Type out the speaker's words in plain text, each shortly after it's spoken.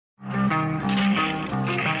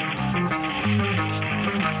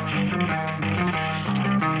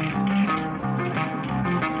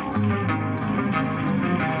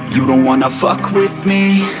You don't wanna fuck with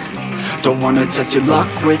me, don't wanna test your luck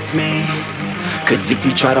with me. Cause if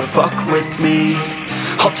you try to fuck with me,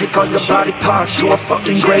 I'll take all your body parts to a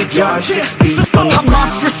fucking graveyard 6 feet under. I'm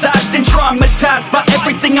ostracized and traumatized by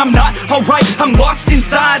everything I'm not alright. I'm lost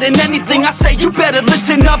inside, and anything I say you better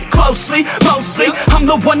listen up closely. Mostly, I'm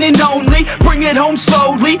the one and only, bring it home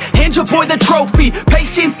slowly. Hand your boy the trophy,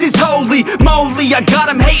 patience is holy moly. I got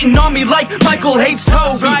him hating on me like Michael hates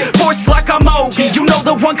Toby. Force like I'm Obi, you know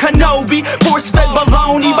the one Kenobi. Force fed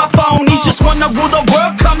baloney by phonies, just wanna rule the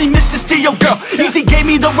world, call me Mr. Steel Girl. Easy gave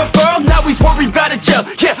me the referral, now he's worried about a jail.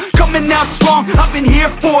 Yeah, coming out strong, I've been here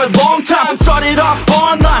for a long time. Started off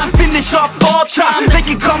online, finish off all time. They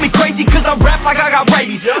can call me crazy cause I rap like I got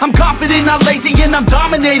rabies. I'm confident, not lazy, and I'm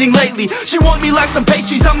dominating lately. She want me like some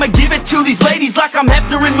pastries, I'ma give it to these ladies like I'm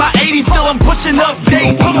Hefner in my 80s. Still I'm pushing up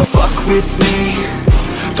daisies. Don't wanna fuck with me,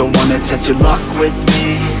 don't wanna test your luck with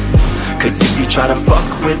me. Cause if you try to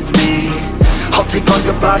fuck with me, I'll take all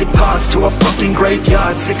your body parts to a fucking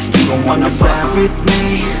graveyard 6 feet. Don't wanna fuck with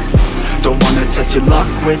me, don't wanna test your luck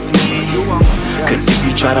with me. Cause if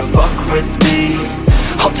you try to fuck with me,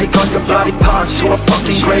 I'll take all your body parts to a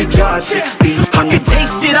fucking graveyard 6 feet. I can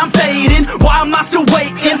taste it, I'm fading. Why am I still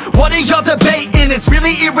waiting? What are y'all debating? It's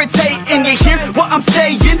really irritating. You hear what I'm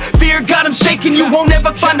saying? Fear got him shaking. You won't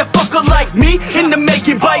ever find a fucker like me in the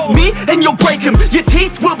making. Bite me and you'll break him. Your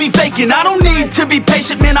teeth will be vacant. I don't need to be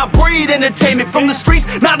patient, man. I breed entertainment from the streets,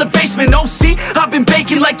 not the basement. Oh, see, I've been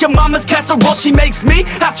baking like your mama's casserole. She makes me.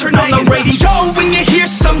 I turn on the radio when you hear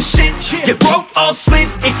some shit. Your throat all slit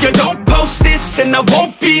if you don't post this, and I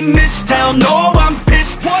won't be missed. Hell no, I'm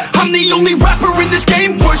pissed. I'm the only rapper in this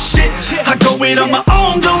game worth shit. I go it on my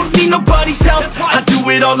own, don't need nobody's help. I do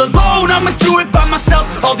it all alone, I'ma do it by myself.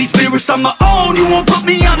 All these lyrics on my own, you won't put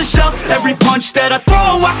me on the shelf. Every punch that I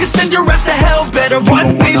throw, I can send your ass to hell. Better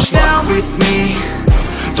run, bitch, down with me,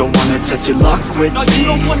 don't wanna test your luck with me.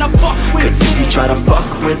 Cause if you try to fuck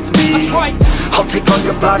with me, I'll take all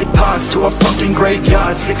your body parts to a fucking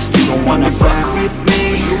graveyard 6 feet. Don't wanna fuck with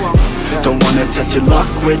me, don't wanna test your luck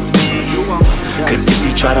with me. Cause if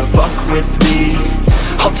you try to fuck with me,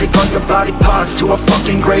 I'll take all your body parts to a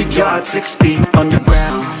fucking graveyard 6 feet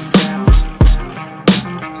underground.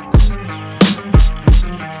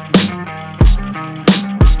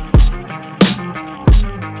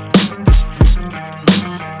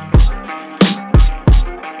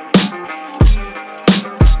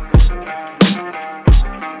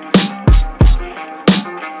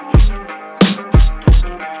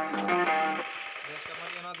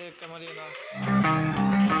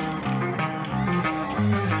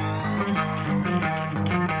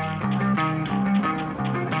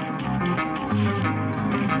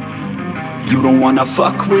 You don't wanna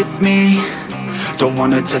fuck with me, don't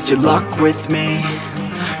wanna test your luck with me.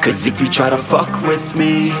 Cause if you try to fuck with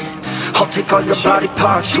me, I'll take all your body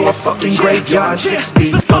parts to a fucking graveyard 6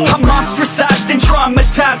 feet underground. I'm ostracized and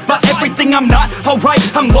traumatized by everything I'm not alright.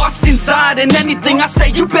 I'm lost inside, and anything I say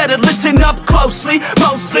you better listen up closely.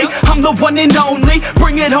 Mostly, I'm the one and only,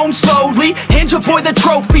 bring it home slowly. Hand your boy the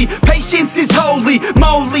trophy, patience is holy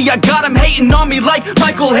moly. I got him hating on me like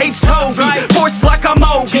Michael hates Toby. Force like I'm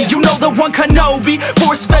Obi, you know the one Kenobi.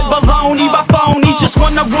 Force fed baloney by phonies, just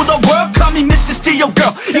wanna rule the world, call me Mr. Steel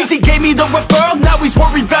Girl. Easy gave me the referral, now he's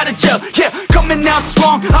worried about a jail. Yeah, coming out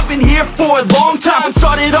strong, I've been here for a long time.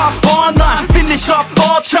 Started off online, finish off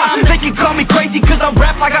all time. They can call me crazy cause I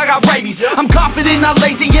rap like I got rabies. I'm confident, not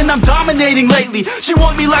lazy, and I'm dominating lately. She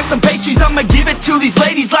want me like some pastries, I'ma give it to these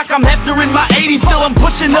ladies like I'm Hefner in my 80s. Still I'm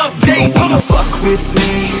pushing up daisies. Don't wanna fuck with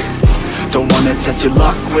me, don't wanna test your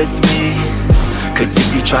luck with me. Cause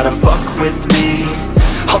if you try to fuck with me,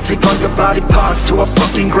 I'll take all your body parts to a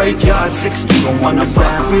fucking graveyard 6 feet. Don't wanna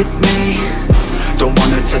fuck with me, don't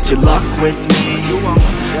wanna test your luck with me.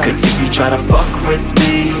 Cause if you try to fuck with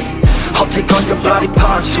me, I'll take all your body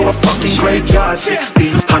parts to a fucking graveyard 6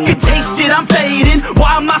 feet I can taste it, I'm fading.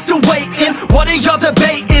 Why am I still waiting? What are y'all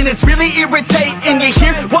debating? It's really irritating. You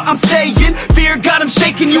hear what I'm saying? Fear got him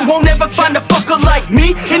shaking. You won't ever find a fucker like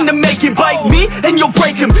me in the making. Bite me and you'll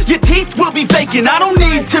break him. Your teeth will be vacant. I don't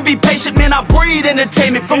need to be patient, man. I breed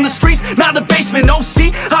entertainment from the streets, not the basement. Oh,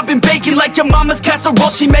 see, I've been baking like your mama's casserole.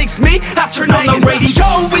 She makes me. I turn on the radio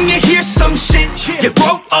when you hear some shit. Your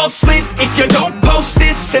throat all slit if you don't post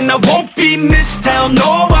this, and I won't be missed. Hell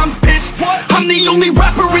no, I'm pissed. I'm the only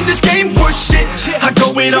rapper in this game worth shit. I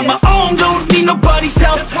go it on my own, don't need nobody's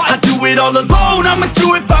help. I do it all alone, I'ma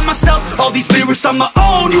do it by myself. All these lyrics on my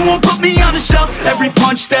own, you won't put me on the shelf. Every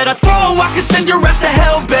punch that I throw, I can send your ass to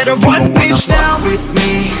hell. Better run, bitch, down with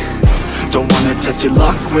me. Don't wanna test your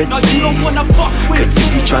luck with me. You don't wanna fuck with Cause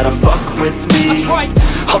if you try to fuck with me, that's right.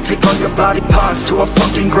 I'll take all your body parts to a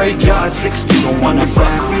fucking graveyard. 6 feet, don't wanna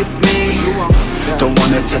fuck with me. Don't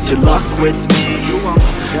wanna test your luck with me.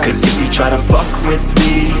 Cause if you try to fuck with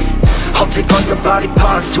me, I'll take all your body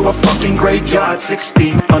parts to a fucking graveyard. 6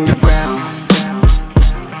 feet underground.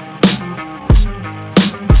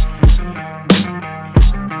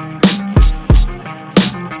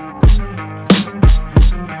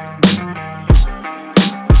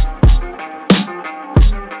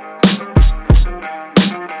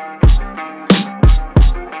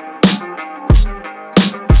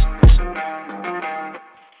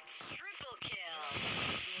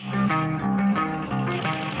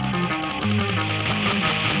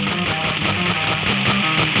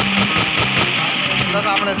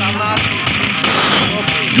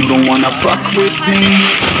 You don't wanna fuck with me.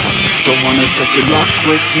 Don't wanna test your luck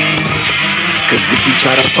with me. Cause if you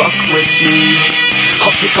try to fuck with me,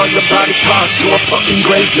 I'll take all your body parts to a fucking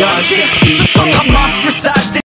graveyard. 6 feet. I'm ostracized.